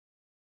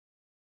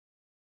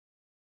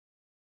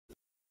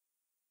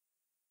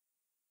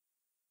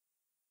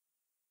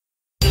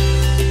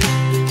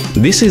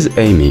This is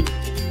Emy,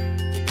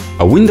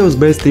 a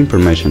Windows-based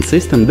information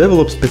system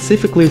developed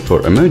specifically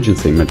for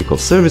emergency medical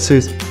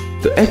services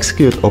to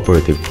execute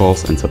operative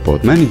calls and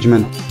support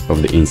management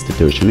of the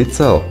institution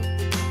itself.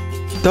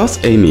 Thus,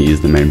 Emy is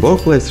the main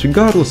workplace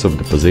regardless of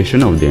the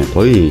position of the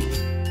employee.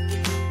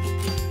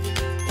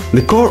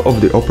 The core of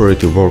the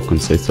operative work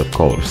consists of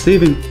call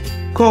receiving,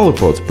 call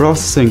reports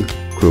processing,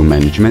 crew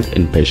management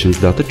and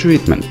patient's data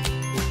treatment.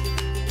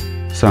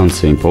 Sounds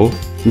simple,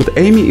 but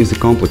Emy is a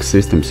complex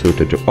system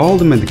suited to all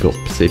the medical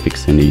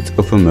specifics and needs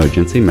of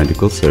emergency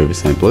medical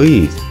service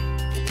employees.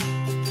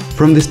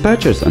 From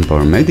dispatchers and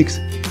paramedics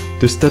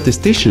to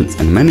statisticians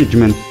and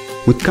management,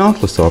 with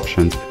countless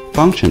options,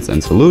 functions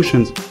and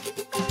solutions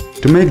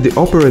to make the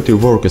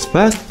operative work as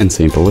fast and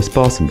simple as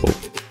possible.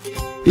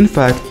 In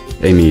fact,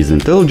 Emy is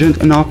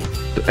intelligent enough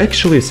to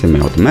actually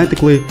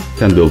semi-automatically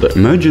handle the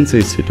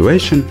emergency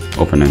situation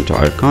of an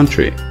entire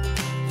country.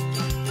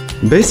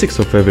 Basics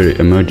of every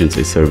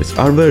emergency service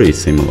are very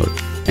similar,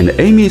 and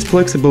Emy is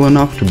flexible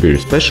enough to be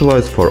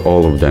specialized for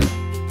all of them.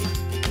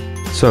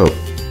 So,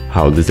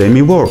 how does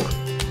Emy work?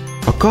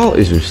 A call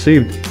is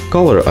received,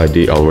 caller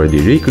ID already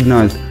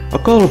recognized, a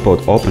call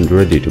report opened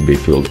ready to be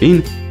filled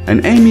in,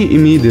 and Emy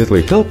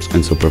immediately helps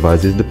and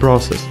supervises the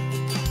process.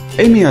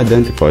 Emy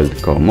identifies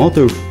the call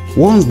motive,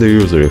 warns the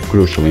user if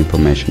crucial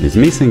information is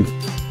missing,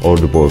 or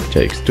the work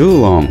takes too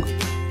long,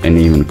 and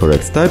even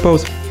corrects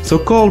typos, so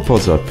call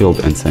reports are filled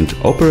and sent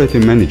to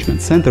Operative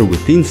Management Center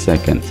within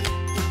seconds,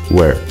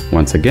 where,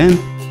 once again,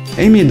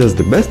 Emy does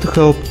the best to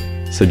help,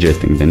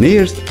 suggesting the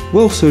nearest,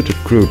 well-suited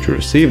crew to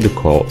receive the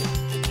call.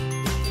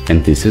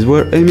 And this is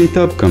where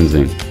EmyTab comes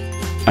in.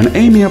 An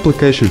Emy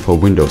application for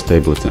Windows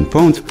tablets and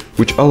phones,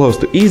 which allows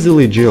to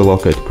easily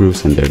geolocate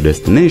crews and their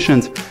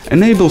destinations,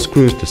 enables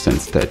crews to send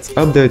stats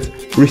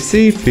updates,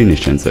 receive,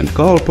 finish and send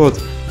call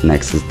reports, and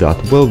access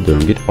data while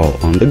doing it all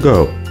on the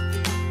go.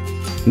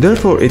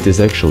 Therefore, it is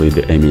actually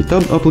the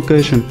EmyTab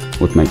application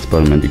what makes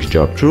paramedics'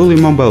 job truly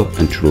mobile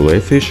and truly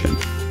efficient.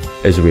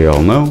 As we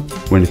all know,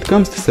 when it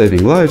comes to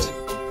saving lives,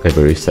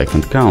 every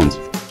second counts.